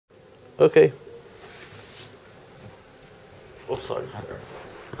Okay. Oops, sorry.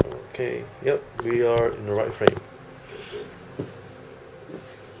 Okay, yep, we are in the right frame.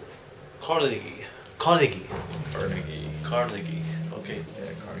 Carnegie. Carnegie. Carnegie. Okay.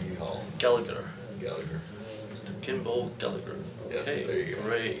 Yeah, Carnegie Hall. Gallagher. Gallagher. Mr. Kimball Gallagher. Yes, Okay, there you go.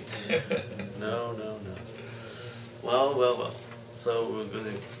 great. No. Well. So we're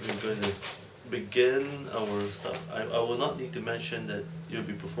going to begin our stuff. I will not need to mention that you'll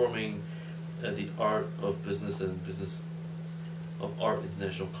be performing at the Art of Business and Business of Art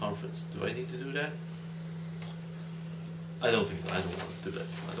International Conference. Do I need to do that? I don't think so. I don't want to do that.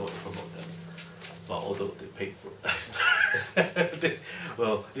 I don't want to promote that. Well, although they paid for it.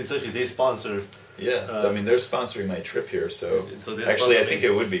 Well, essentially they sponsor. Yeah, I mean they're sponsoring my trip here, so they actually I think it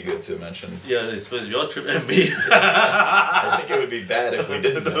would be good to mention. Yeah, it's for your trip and me. I think it would be bad if we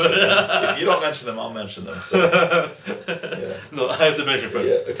didn't mention them. If you don't mention them, I'll mention them. So, yeah. No, I have to mention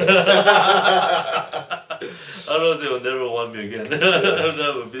first. Yeah, okay. Otherwise they will never want me again.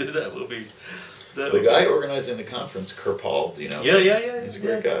 That would be. The guy organizing the conference, Kimball, do you know? Yeah. He's a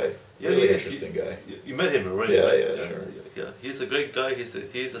great guy. Yeah, Really interesting guy. You met him already? Yeah, right? yeah, sure. Yeah, he's a great guy. He's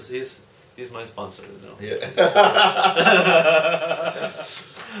my sponsor, you know. Yeah.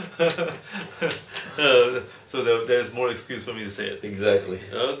 So there's more excuse for me to say it. Exactly.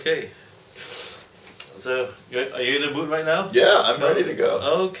 Okay. So are you in the mood right now? Yeah, I'm ready to go.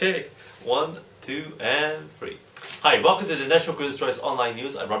 Okay. 1, 2, and 3. Hi, welcome to the National Critics' Choice Online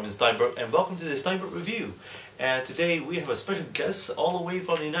News. I'm Robin Steinberg, and welcome to the Steinberg Review. And today we have a special guest all the way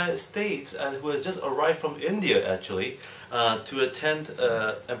from the United States, and who has just arrived from India, actually, to attend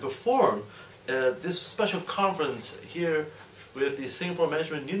and perform this special conference here with the Singapore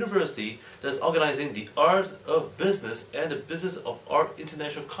Management University that's organizing the Art of Business and the Business of Art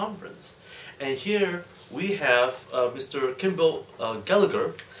International Conference. And here we have Mr. Kimball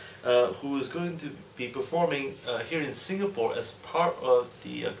Gallagher, who is going to be performing here in Singapore as part of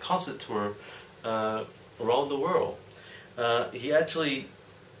the concert tour around the world. He actually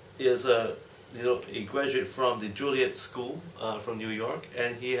is a graduate from the Juilliard School from New York,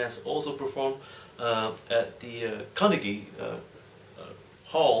 and he has also performed at the Carnegie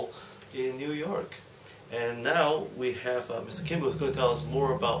Hall in New York. And now we have Mr. Kimball, who's going to tell us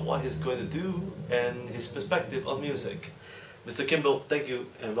more about what he's going to do and his perspective on music. Mr. Kimball, thank you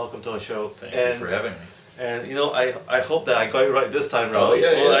and welcome to our show. Thank you for having me. And I hope that I got it right this time round. Oh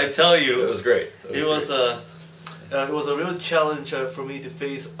yeah, well, yeah. I tell you, it was great. It was a real challenge for me to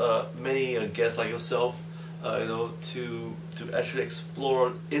face many guests like yourself, to actually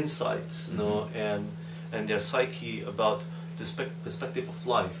explore insights, and their psyche about the perspective of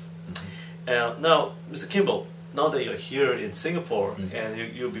life. Now, Mr. Kimball, now that you're here in Singapore and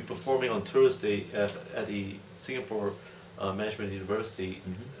you'll be performing on Thursday at the Singapore Management University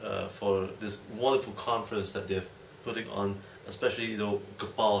for this wonderful conference that they're putting on, especially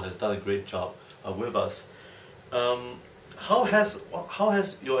Kimball has done a great job with us. How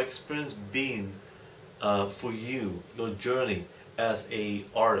has your experience been for you, your journey as a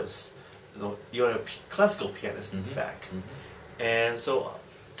artist? You're a classical pianist, in fact, and so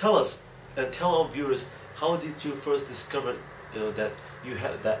tell us and tell our viewers, how did you first discover that you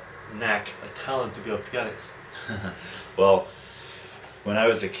had that knack, a talent to be a pianist? Well, when I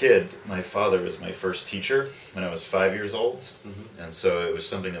was a kid, my father was my first teacher when I was 5 years old, and so it was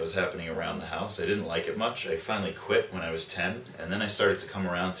something that was happening around the house. I didn't like it much. I finally quit when I was 10, and then I started to come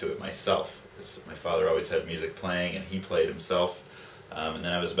around to it myself. My father always had music playing, and he played himself. And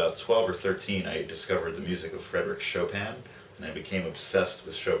then I was about 12 or 13, I discovered the music of Frédéric Chopin, and I became obsessed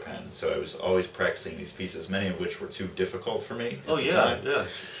with Chopin. So I was always practicing these pieces, many of which were too difficult for me at the time. Yeah,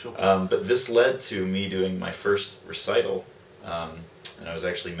 Chopin. But this led to me doing my first recital, and I was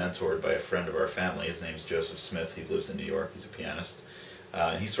actually mentored by a friend of our family. His name's Joseph Smith. He lives in New York. He's a pianist.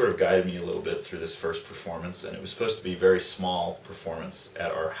 And he sort of guided me a little bit through this first performance, and it was supposed to be a very small performance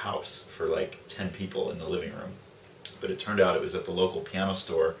at our house for like 10 people in the living room. But it turned out it was at the local piano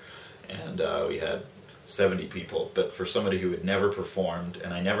store, and we had 70 people. But for somebody who had never performed,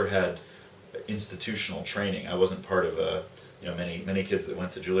 and I never had institutional training, I wasn't part of a, many kids that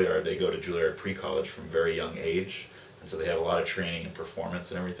went to Juilliard, they go to Juilliard pre-college from very young age, and so they have a lot of training and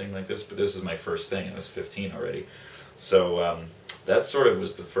performance and everything like this. But this is my first thing, and I was 15 already. So that sort of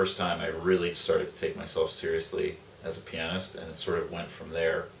was the first time I really started to take myself seriously as a pianist, and it sort of went from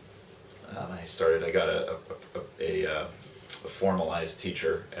there. I got a formalized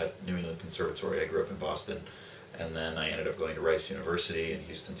teacher at New England Conservatory. I grew up in Boston, and then I ended up going to Rice University in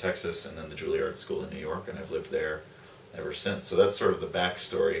Houston, Texas, and then the Juilliard School in New York, and I've lived there ever since. So that's sort of the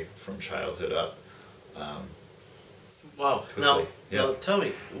backstory from childhood up. Wow. Quickly. Now tell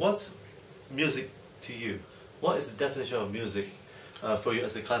me, music to you? What is the definition of music for you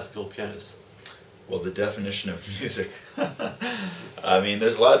as a classical pianist? Well, the definition of music. I mean,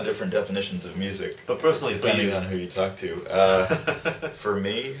 there's a lot of different definitions of music. But personally, depending on who you talk to. For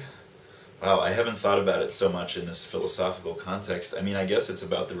me, wow, I haven't thought about it so much in this philosophical context. I mean, I guess it's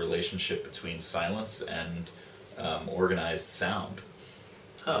about the relationship between silence and organized sound.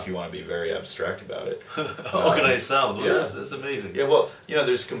 Huh. If you want to be very abstract about it. Organized sound, well, yeah. That's amazing. Yeah, well, you know,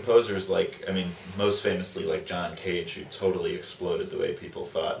 there's composers like, I mean, most famously like John Cage, who totally exploded the way people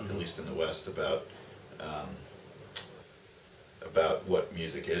thought, at least in the West, about what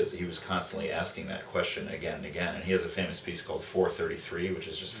music is. He was constantly asking that question again and again, and he has a famous piece called 4:33, which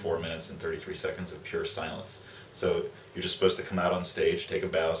is just 4 minutes and 33 seconds of pure silence. So you're just supposed to come out on stage, take a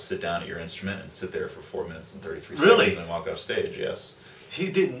bow, sit down at your instrument, and sit there for 4 minutes and 33 Really? seconds, and then walk off stage, yes. He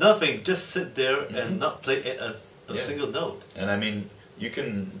did nothing, just sit there and not play a single note. And I mean, you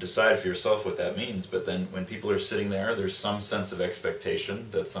can decide for yourself what that means, but then when people are sitting there, there's some sense of expectation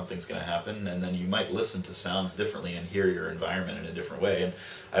that something's going to happen, and then you might listen to sounds differently and hear your environment in a different way. And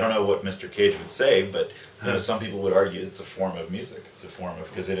I don't know what Mr. Cage would say, but you know, some people would argue it's a form of music. It's a form of,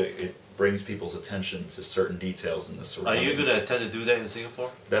 because it brings people's attention to certain details in the surroundings. Are you going to attempt to do that in Singapore?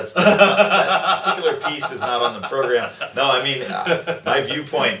 That's not, that particular piece is not on the program. No, I mean, my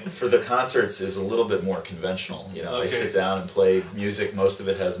viewpoint for the concerts is a little bit more conventional. You know, Okay. I sit down and play music. Most of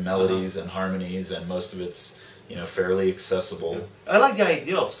it has melodies and harmonies, and most of it's, you know, fairly accessible. I like the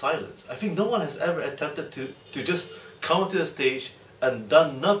idea of silence. I think no one has ever attempted to just come to the stage and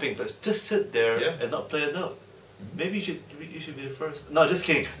done nothing but just sit there and not play a note. Maybe you should be the first. No, just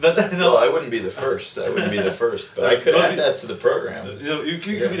kidding. But no, Well, I wouldn't be the first. I wouldn't be the first, but I could add that to the program. you know, you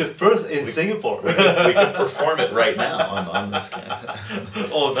could be the first in Singapore. We could perform it right now on this camera.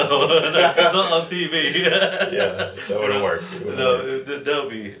 Oh no, not on TV. Yeah, that wouldn't work. It wouldn't work. No,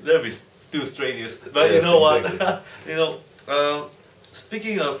 that'll be too strenuous. But Yes, you know what? exactly. You know,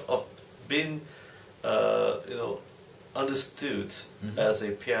 speaking of being, you know, understood as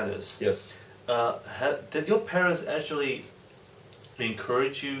a pianist. Yes. Did your parents actually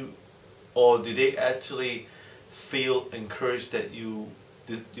encourage you, or did they actually feel encouraged that you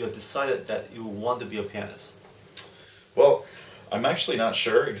have decided that you want to be a pianist? Well, I'm actually not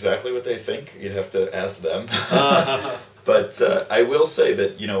sure exactly what they think. You'd have to ask them. But I will say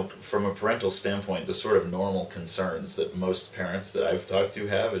that, you know, from a parental standpoint, the sort of normal concerns that most parents that I've talked to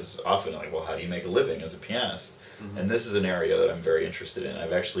have is often like, well, how do you make a living as a pianist? And this is an area that I'm very interested in.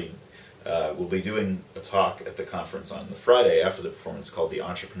 I've actually we'll be doing a talk at the conference on the Friday after the performance called The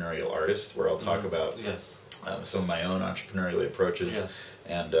Entrepreneurial Artist, where I'll talk about some of my own entrepreneurial approaches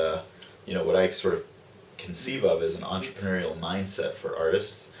and you know, what I sort of conceive of as an entrepreneurial mindset for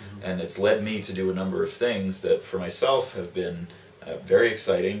artists. And it's led me to do a number of things that for myself have been very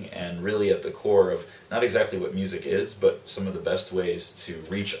exciting and really at the core of not exactly what music is, but some of the best ways to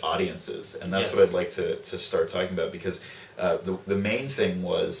reach audiences. And that's what I'd like to start talking about, because the main thing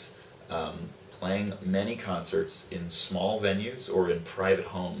was playing many concerts in small venues or in private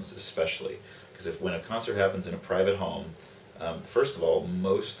homes especially. Because when a concert happens in a private home, first of all,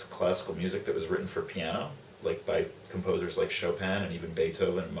 most classical music that was written for piano, like by composers like Chopin and even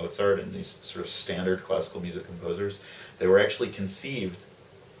Beethoven and Mozart and these sort of standard classical music composers, they were actually conceived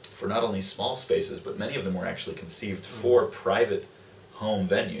for not only small spaces, but many of them were actually conceived for private home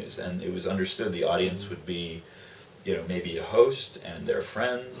venues. And it was understood the audience would be, you know, maybe a host and their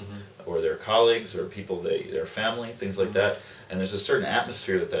friends or their colleagues or people, their family, things like that. And there's a certain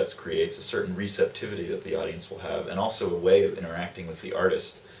atmosphere that creates, a certain receptivity that the audience will have, and also a way of interacting with the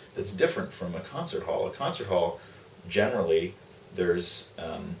artist that's different from a concert hall. A concert hall, generally, there's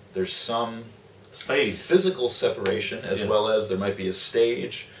some space, physical separation, as well as there might be a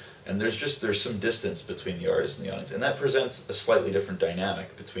stage, and there's some distance between the artist and the audience, and that presents a slightly different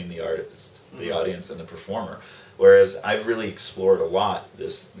dynamic between the artist, the audience, and the performer. Whereas I've really explored a lot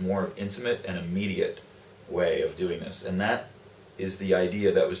this more intimate and immediate way of doing this, and that is the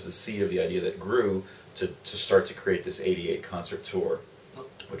idea, that was the seed of the idea that grew to start to create this 88 concert tour,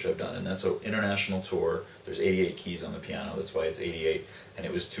 which I've done. And that's an international tour. There's 88 keys on the piano, that's why it's 88. And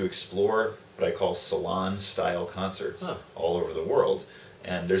it was to explore what I call salon-style concerts all over the world.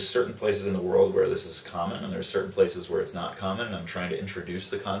 And there's certain places in the world where this is common, and there's certain places where it's not common, and I'm trying to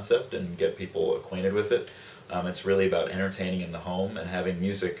introduce the concept and get people acquainted with it. It's really about entertaining in the home and having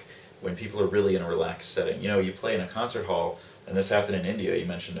music when people are really in a relaxed setting. You know, you play in a concert hall, and this happened in India. You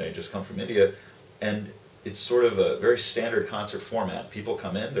mentioned I just come from India, and it's sort of a very standard concert format. People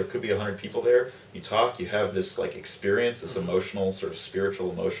come in, there could be 100 people there, you talk, you have this like experience, this emotional, sort of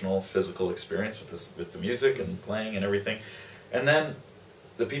spiritual, emotional, physical experience with the music and playing and everything. And then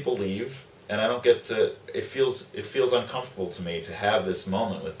the people leave, and I don't get to. It feels uncomfortable to me to have this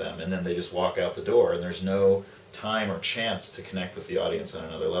moment with them, and then they just walk out the door, and there's no time or chance to connect with the audience on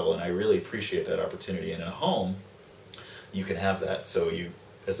another level. And I really appreciate that opportunity. And in a home, you can have that. So you,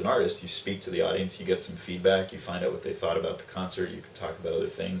 as an artist, you speak to the audience, you get some feedback, you find out what they thought about the concert, you can talk about other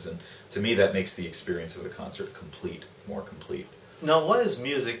things, and to me that makes the experience of the concert complete, more complete. Now, what is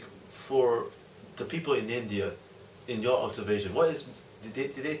music for the people in India, in your observation? What is,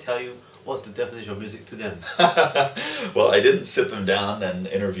 did they tell you what's the definition of music to them? Well, I didn't sit them down and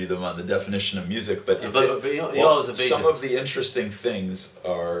interview them on the definition of music, but it's some of the interesting things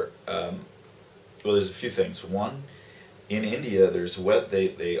are, well, there's a few things. One, in India,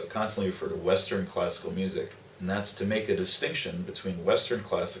 they constantly refer to Western classical music, and that's to make a distinction between Western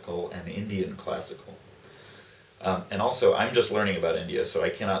classical and Indian classical. And also, I'm just learning about India, so I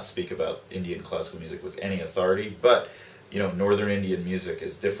cannot speak about Indian classical music with any authority, but you know, Northern Indian music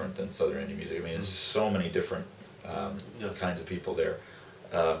is different than Southern Indian music. I mean, it's so many different kinds of people there.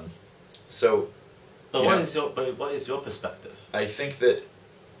 But what is your perspective? I think that,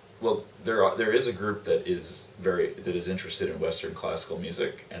 well, there is a group that is interested in Western classical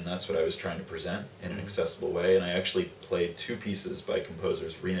music, and that's what I was trying to present in an accessible way. And I actually played two pieces by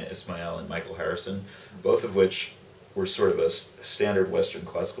composers Rina Ismail and Michael Harrison, both of which were sort of a standard Western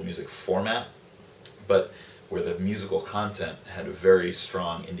classical music format, but where the musical content had a very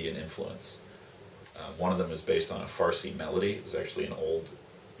strong Indian influence. One of them was based on a Farsi melody. It was actually an old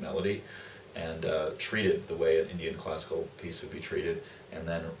melody, and treated the way an Indian classical piece would be treated. And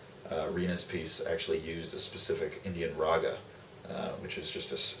then Rina's piece actually used a specific Indian raga, which is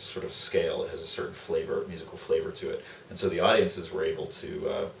just a sort of scale. It has a certain flavor, musical flavor to it. And so the audiences were able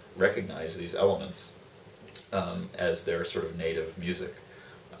to recognize these elements as their sort of native music.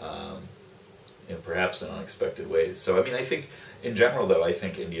 Perhaps in unexpected ways. So, I mean, I think, in general, though, I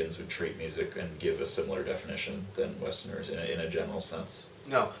think Indians would treat music and give a similar definition than Westerners in a general sense.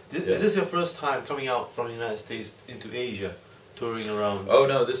 Now, is this your first time coming out from the United States into Asia, touring around? Oh,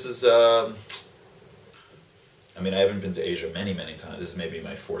 no, this is, I mean, I haven't been to Asia many, many times. This is maybe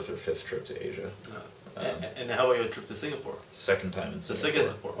my fourth or fifth trip to Asia. And how about your trip to Singapore? Second time in Singapore. The second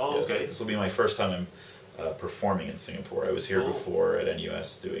Singapore. Oh, yes, okay. This will be my first time I'm performing in Singapore. I was here before at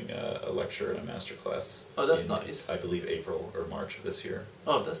NUS doing a lecture and a master class. Oh, that's nice. I believe April or March of this year.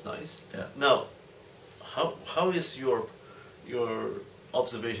 Oh, that's nice. Yeah. Now, how is your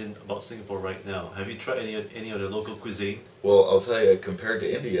observation about Singapore right now? Have you tried any of the local cuisine? Well, I'll tell you, compared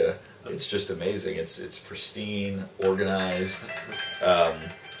to India, it's just amazing. It's pristine, organized,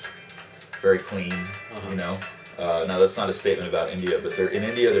 very clean. You know. Now that's not a statement about India, but in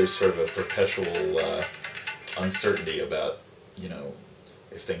India there's sort of a perpetual uncertainty about, you know,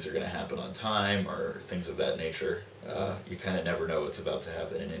 if things are going to happen on time or things of that nature. You kind of never know what's about to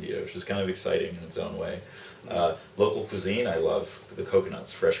happen in India, which is kind of exciting in its own way. Local cuisine, I love the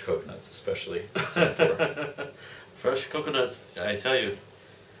coconuts, fresh coconuts especially in Singapore. Fresh coconuts, I tell you.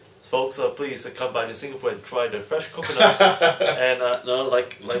 Folks, please come by to Singapore and try the fresh coconuts. And no,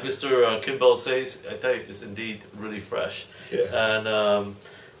 like Mr. Kimball says, I tell you, it's indeed really fresh. Yeah. And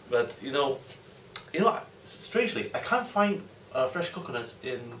but you know, strangely, I can't find fresh coconuts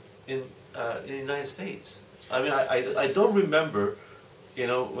in the United States. I mean, I don't remember, you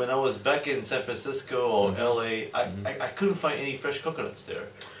know, when I was back in San Francisco or LA, I couldn't find any fresh coconuts there.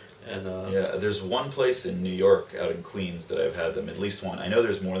 And yeah, there's one place in New York out in Queens that I've had them, at least one. I know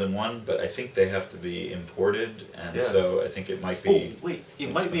there's more than one, but I think they have to be imported, and so I think it might be... Oh, wait,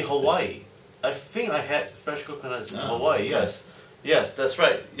 it might be Hawaii. I think I had fresh coconuts in Hawaii, yes. Yes, that's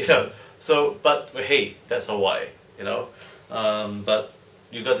right, yeah. So, but hey, that's Hawaii, you know. But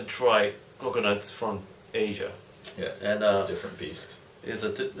you got to try coconuts from Asia. Yeah, and it's a different beast. It's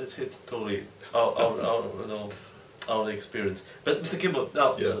totally out of the experience. But Mr. Kimball,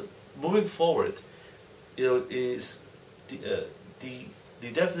 now moving forward, you know, is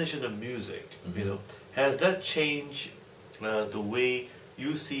the definition of music. You know, has that changed the way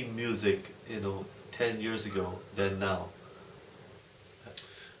you see music, you know, 10 years ago than now?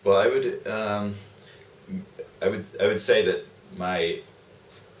 Well, I would say that my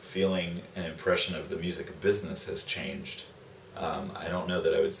feeling and impression of the music business has changed. I don't know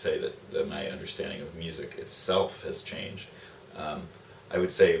that I would say that my understanding of music itself has changed. I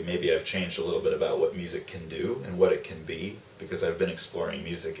would say maybe I've changed a little bit about what music can do and what it can be, because I've been exploring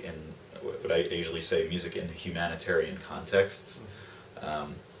music in what I usually say music in humanitarian contexts,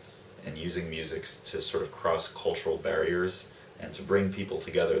 and using music to sort of cross cultural barriers and to bring people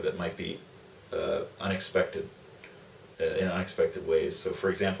together that might be unexpected in unexpected ways. So, for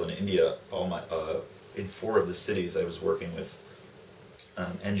example, in India, in 4 of the cities I was working with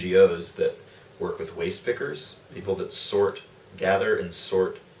NGOs that work with waste pickers, people that gather and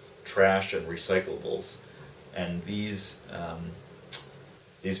sort trash and recyclables, and these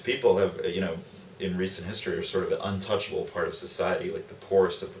people have, in recent history, are sort of an untouchable part of society, like the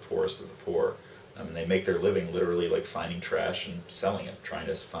poorest of the poorest of the poor. And they make their living literally like finding trash and selling it, trying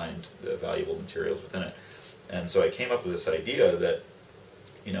to find the valuable materials within it. And so I came up with this idea that,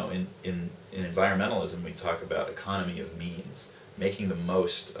 in environmentalism we talk about economy of means, making the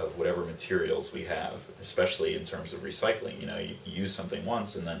most of whatever materials we have, especially in terms of recycling. You use something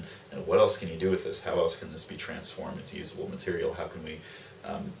once, and then what else can you do with this? How else can this be transformed into usable material? How can we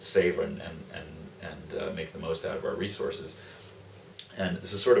save and make the most out of our resources? And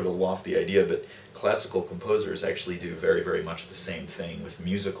this is sort of a lofty idea, but classical composers actually do very, very much the same thing with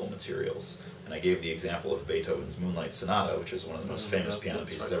musical materials. And I gave the example of Beethoven's Moonlight Sonata, which is one of the most famous piano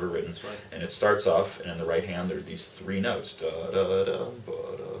pieces ever written. Right. And it starts off, and in the right hand there are these three notes, da da da ba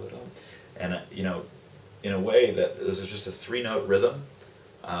da da. And in a way that this is just a three-note rhythm,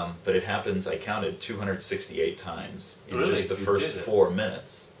 but it happens. I counted 268 times in just the first 4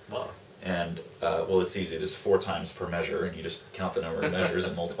 minutes. Wow. And, well, it's easy. There's 4 times per measure, and you just count the number of measures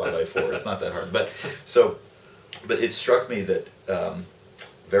and multiply by 4. It's not that hard. But it struck me that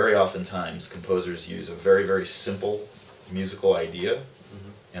very oftentimes composers use a very, very simple musical idea,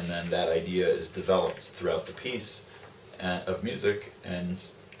 and then that idea is developed throughout the piece of music, and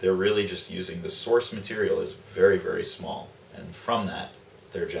they're really just using the source material is very, very small, and from that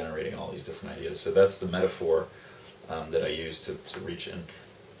they're generating all these different ideas. So that's the metaphor that I use to reach in.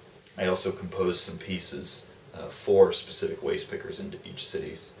 I also composed some pieces for specific waste pickers in each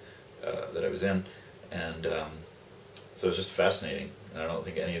cities that I was in, and so it was just fascinating. And I don't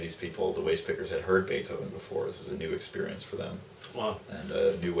think any of these people, the waste pickers, had heard Beethoven before. This was a new experience for them. Wow. And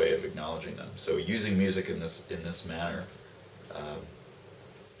a new way of acknowledging them. So using music in this manner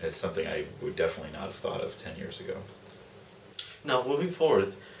is something I would definitely not have thought of 10 years ago. Now, moving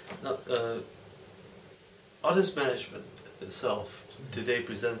forward, artist management itself today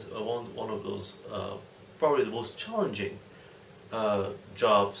presents one of those probably the most challenging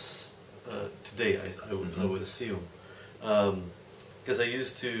jobs today. I would assume, because I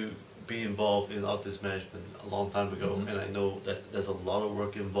used to be involved in artist management a long time ago, and I know that there's a lot of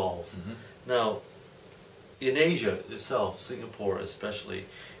work involved. Now, in Asia itself, Singapore especially,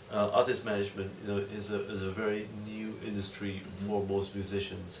 artist management is a very new industry for most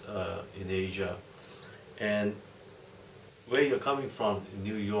musicians in Asia, and where you're coming from in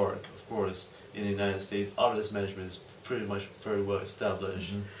New York, of course, in the United States, artist management is pretty much very well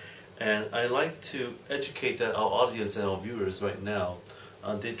established. And I like to educate our audience and our viewers right now.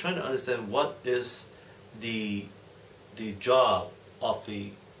 They're trying to understand what is the job of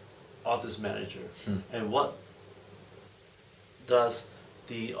the artist manager, and what does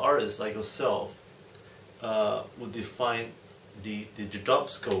the artist like yourself would define the job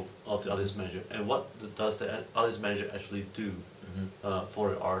scope of the artist manager, and what does the artist manager actually do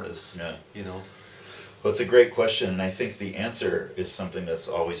for the artist? Well, it's a great question, and I think the answer is something that's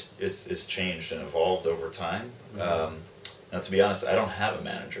always is changed and evolved over time. Now, to be honest, I don't have a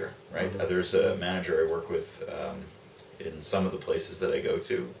manager, right? There's a manager I work with in some of the places that I go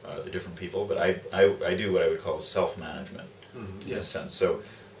to, the different people, but I do what I would call self-management in a sense. So,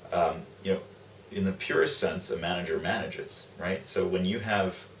 in the purest sense, a manager manages, right? So when you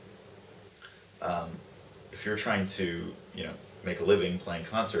have, if you're trying to, make a living playing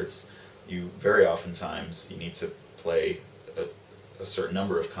concerts, you very oftentimes you need to play a certain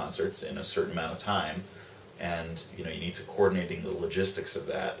number of concerts in a certain amount of time, and you need to coordinating the logistics of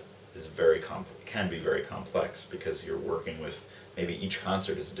that is can be very complex, because you're working with maybe each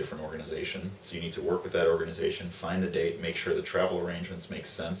concert is a different organization, so you need to work with that organization, find the date, make sure the travel arrangements make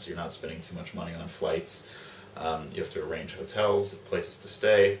sense, you're not spending too much money on flights, you have to arrange hotels, places to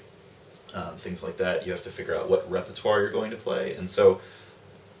stay, things like that. You have to figure out what repertoire you're going to play, and so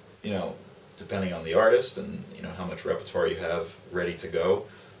depending on the artist and how much repertoire you have ready to go,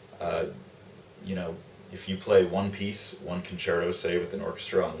 if you play one piece, one concerto, say with an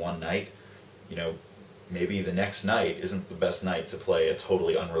orchestra on one night, maybe the next night isn't the best night to play a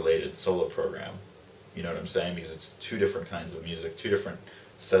totally unrelated solo program. You know what I'm saying? Because it's 2 different kinds of music, 2 different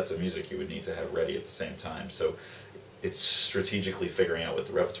sets of music you would need to have ready at the same time. So it's strategically figuring out what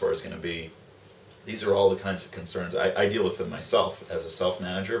the repertoire is going to be. These are all the kinds of concerns. I deal with them myself as a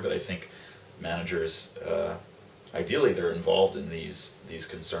self-manager, but I think managers, ideally they're involved in these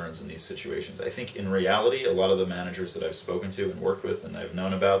concerns and these situations. I think in reality, a lot of the managers that I've spoken to and worked with and I've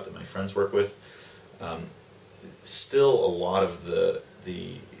known about, that my friends work with, still a lot of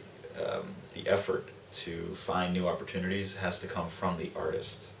the effort to find new opportunities has to come from the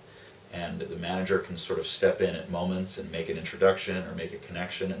artist. And the manager can sort of step in at moments and make an introduction or make a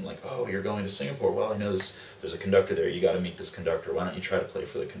connection and like, oh, you're going to Singapore, well, I know there's a conductor there, you got to meet this conductor, why don't you try to play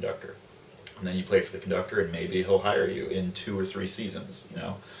for the conductor? And then you play for the conductor and maybe he'll hire you in 2 or 3 seasons, you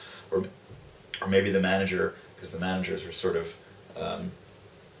know? Or maybe the manager, because the managers are sort of,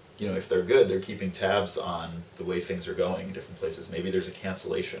 you know, if they're good, they're keeping tabs on the way things are going in different places. Maybe there's a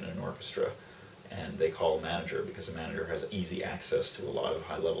cancellation in an orchestra, and they call a manager because the manager has easy access to a lot of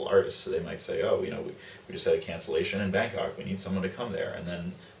high-level artists. So they might say, oh, you know, we just had a cancellation in Bangkok, we need someone to come there. And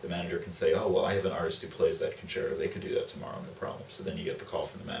then the manager can say, oh, well, I have an artist who plays that concerto, they could do that tomorrow, no problem. So then you get the call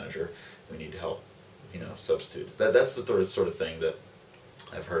from the manager, we need help, you know, substitutes. That's the sort of thing that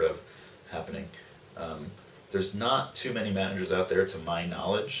I've heard of happening. There's not too many managers out there, to my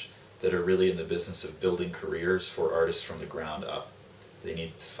knowledge, that are really in the business of building careers for artists from the ground up. They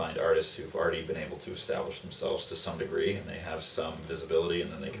need to find artists who've already been able to establish themselves to some degree, and they have some visibility,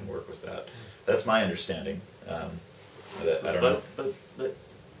 and then they can work with that. That's my understanding. I don't know. But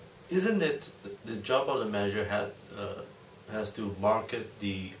isn't it the job of the manager has to market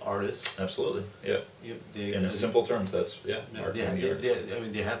the artist? Absolutely, yeah. In simple terms, that's, yeah, marketing the artist. I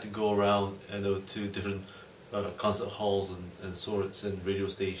mean, they have to go around, you know, to different concert halls and sorts and radio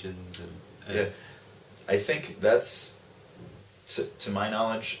stations and yeah. I think that's, to my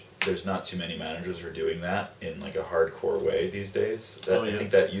knowledge, there's not too many managers who are doing that in like a hardcore way these days. Oh, yeah. I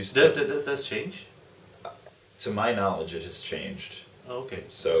think that used to... That's changed? To my knowledge, it has changed. Oh, okay.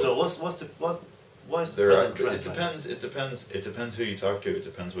 So what's the present trend? It depends who you talk to. It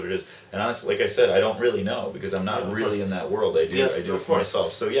depends what it is. And honestly, like I said, I don't really know because I'm not really in that world. I do it for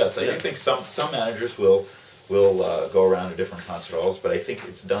myself. So yes, I do think some managers will go around to different concert halls, but I think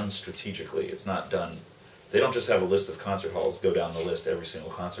it's done strategically. It's not done. They don't just have a list of concert halls, go down the list every single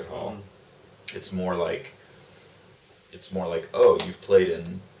concert hall. It's more like, oh, you've played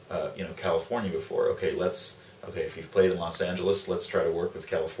in you know, California before. Okay, if you've played in Los Angeles, let's try to work with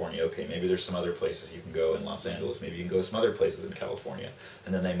California. Okay, maybe there's some other places you can go in Los Angeles. Maybe you can go to some other places in California.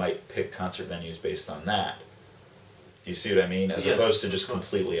 And then they might pick concert venues based on that. Do you see what I mean? As opposed to just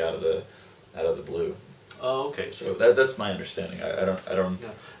completely out of the blue. Oh, okay. So that's my understanding. I'm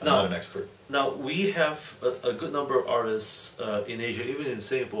not an expert. Now we have a good number of artists in Asia, even in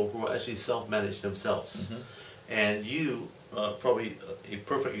Singapore, who are actually self-managed themselves. And you probably a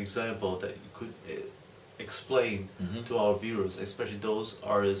perfect example that you could explain to our viewers, especially those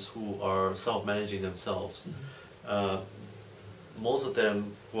artists who are self-managing themselves. Most of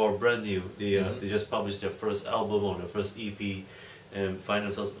them who are brand new, they just published their first album or their first EP and find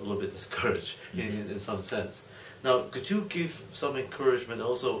themselves a little bit discouraged in some sense. Now, could you give some encouragement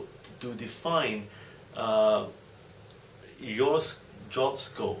also to define your job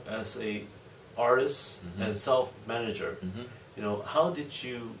scope as a artist and self-manager? You know, how did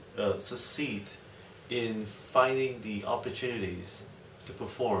you succeed in finding the opportunities to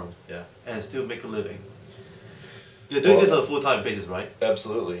perform and still make a living? You're doing this on a full-time basis, right?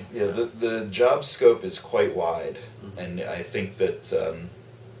 Absolutely. Yeah, the job scope is quite wide, and I think that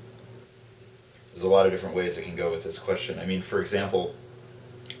there's a lot of different ways I can go with this question. I mean, for example,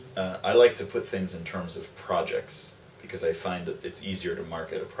 I like to put things in terms of projects because I find that it's easier to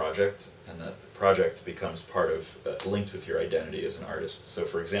market a project, and that the project becomes part of, linked with your identity as an artist. So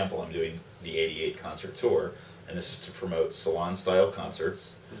for example, I'm doing the 88 concert tour, and this is to promote salon-style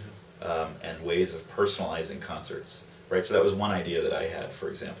concerts and ways of personalizing concerts, right? So that was one idea that I had, for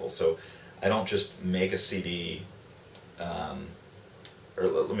example. So I don't just make a CD, or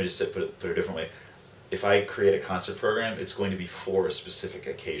let me just put it a different way. If I create a concert program, it's going to be for a specific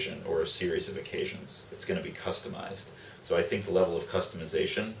occasion or a series of occasions. It's going to be customized. So I think the level of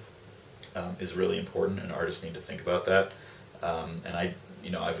customization is really important, and artists need to think about that.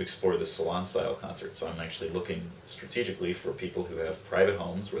 And I've explored the salon-style concert, so I'm actually looking strategically for people who have private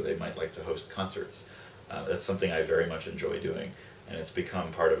homes where they might like to host concerts. That's something I very much enjoy doing, and it's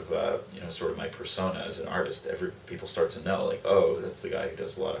become part of sort of my persona as an artist. People start to know, like, oh, that's the guy who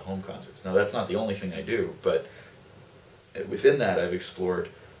does a lot of home concerts. Now, that's not the only thing I do, but within that, I've explored,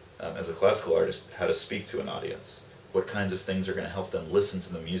 as a classical artist, how to speak to an audience. What kinds of things are going to help them listen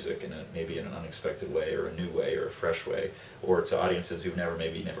to the music maybe in an unexpected way, or a new way, or a fresh way, or to audiences who've never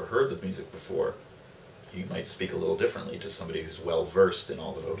heard the music before. You might speak a little differently to somebody who's well versed in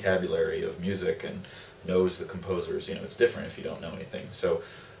all the vocabulary of music and knows the composers. It's different if you don't know anything. So,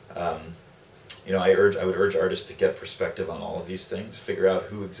 I would urge artists to get perspective on all of these things, figure out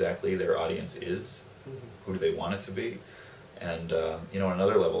who exactly their audience is, who do they want it to be, And you know, on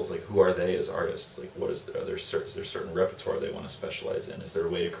another level, it's like, who are they as artists? Like, what is is there certain repertoire they want to specialize in? Is there a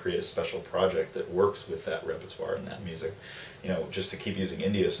way to create a special project that works with that repertoire and that music? You know, just to keep using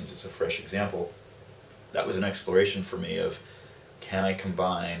India since it's a fresh example, that was an exploration for me of, can I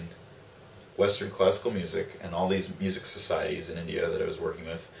combine Western classical music and all these music societies in India that I was working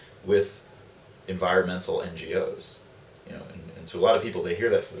with environmental NGOs? You know, and so a lot of people, they hear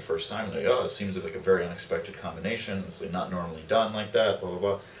that for the first time and they go, oh, it seems like a very unexpected combination. It's like not normally done like that, blah, blah,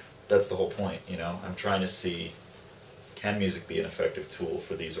 blah. That's the whole point, you know. I'm trying to see, can music be an effective tool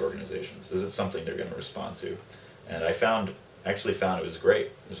for these organizations? Is it something they're going to respond to? And I actually found it was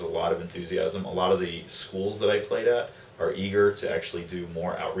great. There's a lot of enthusiasm. A lot of the schools that I played at are eager to actually do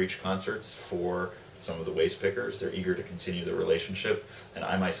more outreach concerts for some of the waste pickers. They're eager to continue the relationship. And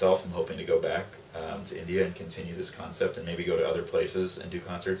I myself am hoping to go back to India and continue this concept and maybe go to other places and do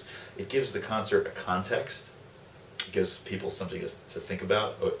concerts. It gives the concert a context. It gives people something to think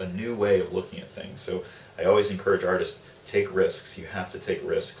about, a new way of looking at things. So I always encourage artists, take risks. You have to take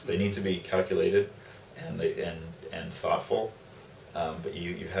risks. They need to be calculated and thoughtful, but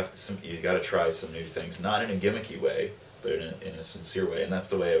you got to try some new things, not in a gimmicky way, but in a sincere way. And that's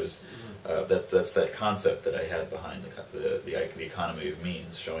the way I was. That's that concept that I had behind the economy of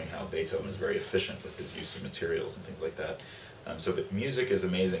means, showing how Beethoven is very efficient with his use of materials and things like that. But music is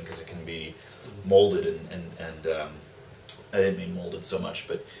amazing because it can be molded and I didn't mean molded so much,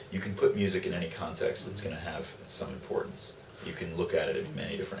 but you can put music in any context that's going to have some importance. You can look at it in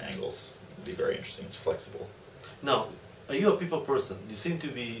many different angles. It'd be very interesting. It's flexible. Now, are you a people person? You seem to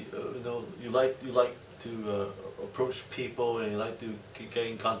be, you know, you like to approach people and you like to get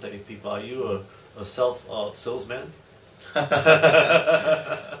in contact with people. Are you a salesman?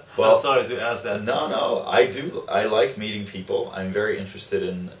 Well, I'm sorry to ask that. No, I do. I like meeting people. I'm very interested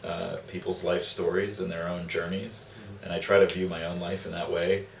in people's life stories and their own journeys, and I try to view my own life in that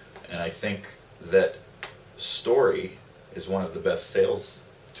way. And I think that story is one of the best sales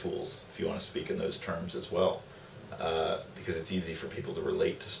tools, if you want to speak in those terms as well. Because it's easy for people to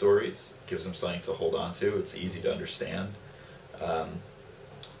relate to stories, gives them something to hold on to, it's easy to understand.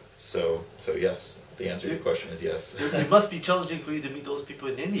 So yes, the answer to your question is yes. It must be challenging for you to meet those people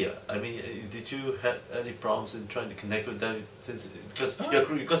in India. I mean, did you have any problems in trying to connect with them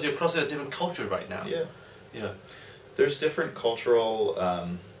because you're crossing a different culture right now? Yeah. There's different cultural.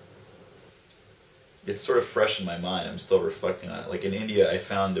 It's sort of fresh in my mind. I'm still reflecting on it. Like in India, I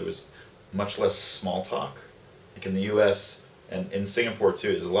found there was much less small talk. Like in the U.S. and in Singapore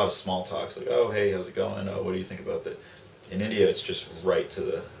too, there's a lot of small talks. Like, oh, hey, how's it going? Oh, what do you think about that? In India, it's just right to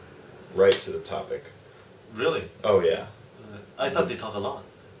the topic. Really? Oh yeah. I thought they talk a lot.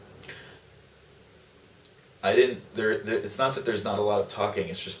 I didn't. It's not that there's not a lot of talking.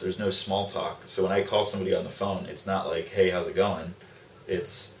 It's just there's no small talk. So when I call somebody on the phone, it's not like, hey, how's it going?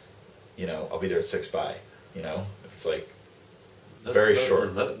 It's, you know, I'll be there at 6 by. You know, it's like very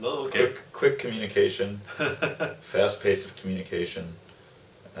short. Okay. Quick communication, fast pace of communication.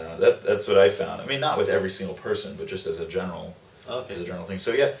 That's what I found. I mean, not with every single person, but just as a general. Okay. As a general thing.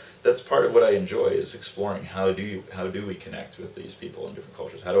 So yeah, that's part of what I enjoy is exploring how do we connect with these people in different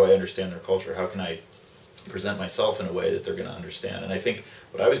cultures? How do I understand their culture? How can I present myself in a way that they're going to understand? And I think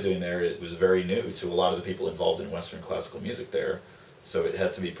what I was doing there, it was very new to a lot of the people involved in Western classical music there. So it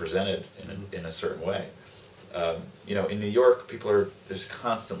had to be presented in a certain way. You know, in New York, there's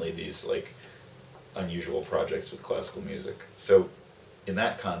constantly these like unusual projects with classical music. So in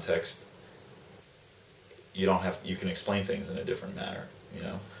that context, you can explain things in a different manner, you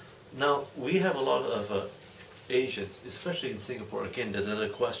know. Now, we have a lot of Asians, especially in Singapore. Again, there's another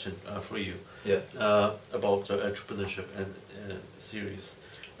question for you. Yeah. About entrepreneurship and series.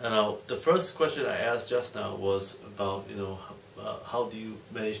 And now, the first question I asked just now was about, you know, how do you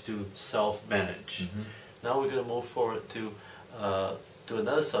manage to self-manage? Mm-hmm. Now we're going to move forward to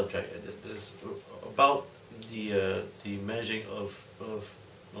another subject. It's about the managing of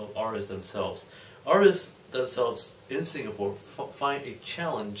artists themselves. Artists themselves in Singapore find a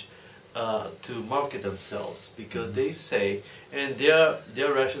challenge to market themselves because they say, and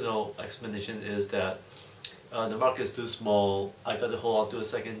their rational explanation is that the market is too small. I got to hold on to a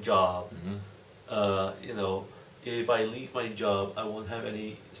second job. You know, if I leave my job, I won't have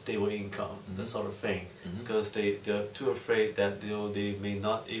any stable income, that sort of thing, because they're too afraid that they may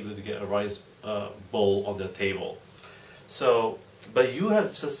not able to get a rice bowl on their table. So, but you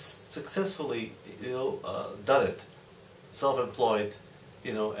have successfully done it, self-employed,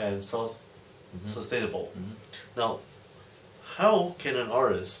 and self-sustainable. Now, how can an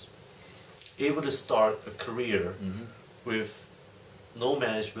artist able to start a career with no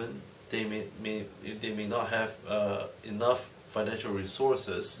management, they may not have enough financial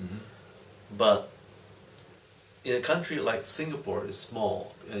resources, Mhm. but in a country like Singapore is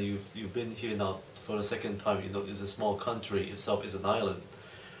small, and you've been here now for the second time. You know, it's a small country itself, is an island.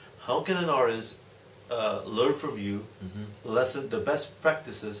 How can an artist learn from you, lesson the best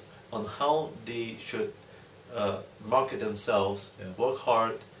practices on how they should market themselves, Yeah. work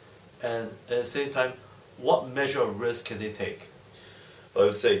hard, and at the same time, what measure of risk can they take? Well, I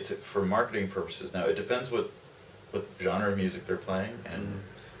would say for marketing purposes, now it depends what genre of music they're playing and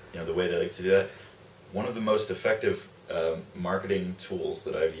you know the way they like to do that. One of the most effective marketing tools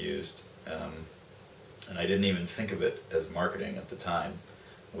that I've used, and I didn't even think of it as marketing at the time,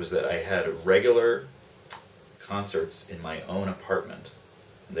 was that I had regular concerts in my own apartment.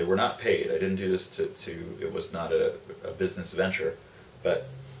 And they were not paid. I didn't do this to it was not a business venture, but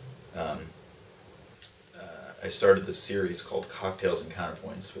I started this series called Cocktails and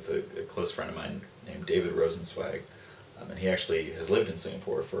Counterpoints with a close friend of mine named David Rosenzweig, and he actually has lived in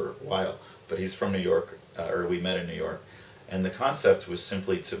Singapore for a while, but he's from New York, or we met in New York, and the concept was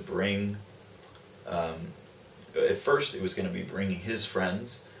simply to bring, at first it was going to be bringing his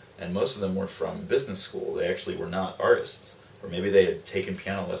friends, and most of them were from business school. They actually were not artists, or maybe they had taken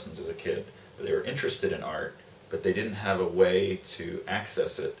piano lessons as a kid, but they were interested in art, but they didn't have a way to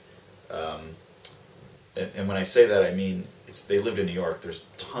access it. And when I say that, I mean they lived in New York. There's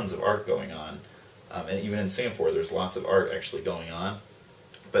tons of art going on, and even in Singapore, there's lots of art actually going on,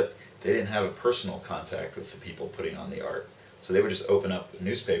 but they didn't have a personal contact with the people putting on the art. So they would just open up a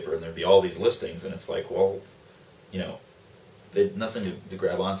newspaper, and there'd be all these listings, and it's like, well, you know, they had nothing to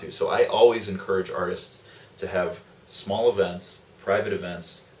grab onto. So I always encourage artists to have small events, private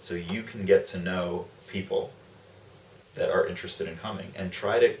events, so you can get to know people that are interested in coming, and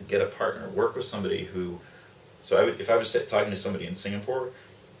try to get a partner, work with somebody who, so I would, if I was talking to somebody in Singapore,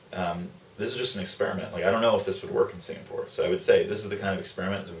 this is just an experiment, like I don't know if this would work in Singapore, so I would say this is the kind of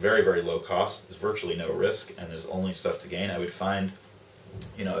experiment, it's very, very low cost, there's virtually no risk, and there's only stuff to gain. I would find,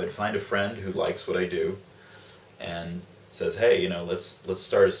 you know, I'd find a friend who likes what I do, and says, hey, you know, let's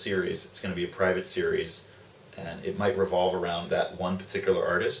start a series, it's going to be a private series, and it might revolve around that one particular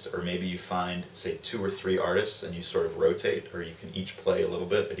artist, or maybe you find, say, 2 or 3 artists and you sort of rotate, or you can each play a little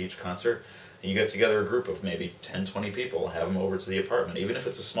bit at each concert, and you get together a group of maybe 10, 20 people, have them over to the apartment. Even if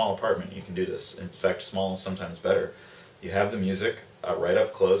it's a small apartment, you can do this. In fact, small is sometimes better. You have the music right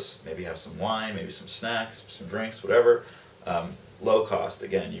up close, maybe have some wine, maybe some snacks, some drinks, whatever. Low cost,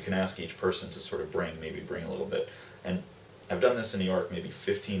 again, you can ask each person to sort of bring a little bit. And I've done this in New York maybe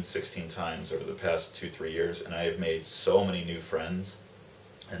 15, 16 times over the past 2, 3 years, and I have made so many new friends,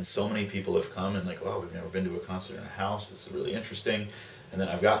 and so many people have come and like, oh, we've never been to a concert in a house, this is really interesting, and then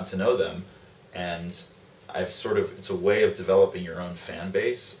I've gotten to know them, and I've sort of, it's a way of developing your own fan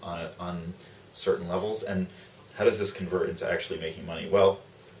base on certain levels. And how does this convert into actually making money? Well,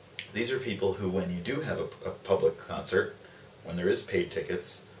 these are people who, when you do have a public concert, when there is paid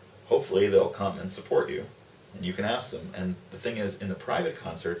tickets, hopefully they'll come and support you. And you can ask them. And the thing is, in the private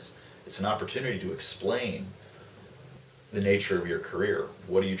concerts, it's an opportunity to explain the nature of your career.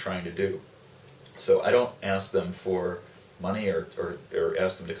 What are you trying to do? So I don't ask them for money or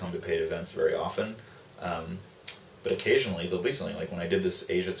ask them to come to paid events very often. But occasionally there'll be something. Like when I did this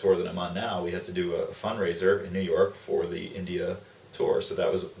Asia tour that I'm on now, we had to do a fundraiser in New York for the India tour. So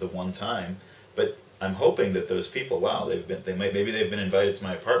that was the one time. But I'm hoping that those people, wow, maybe they've been invited to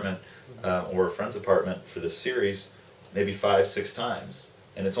my apartment or a friend's apartment for this series maybe 5, 6 times,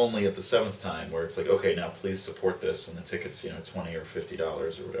 and it's only at the 7th time where it's like, okay, now please support this, and the ticket's, you know, $20 or $50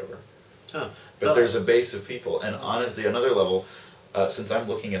 or whatever. Huh. But there's a base of people, and on another level, since I'm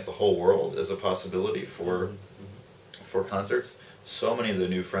looking at the whole world as a possibility for concerts, so many of the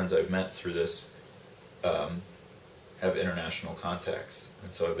new friends I've met through this have international contacts,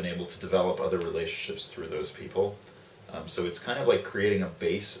 and so I've been able to develop other relationships through those people. So it's kind of like creating a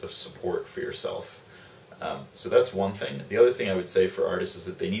base of support for yourself. So that's one thing. The other thing I would say for artists is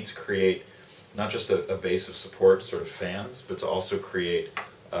that they need to create not just a base of support, sort of fans, but to also create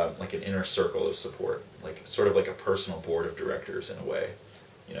like an inner circle of support, like sort of like a personal board of directors in a way.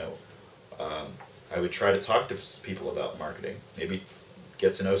 You know, I would try to talk to people about marketing, maybe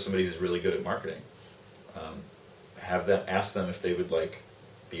get to know somebody who's really good at marketing. Have them, ask them if they would like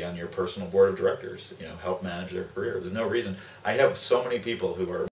be on your personal board of directors, you know, help manage their career. There's no reason. I have so many people who are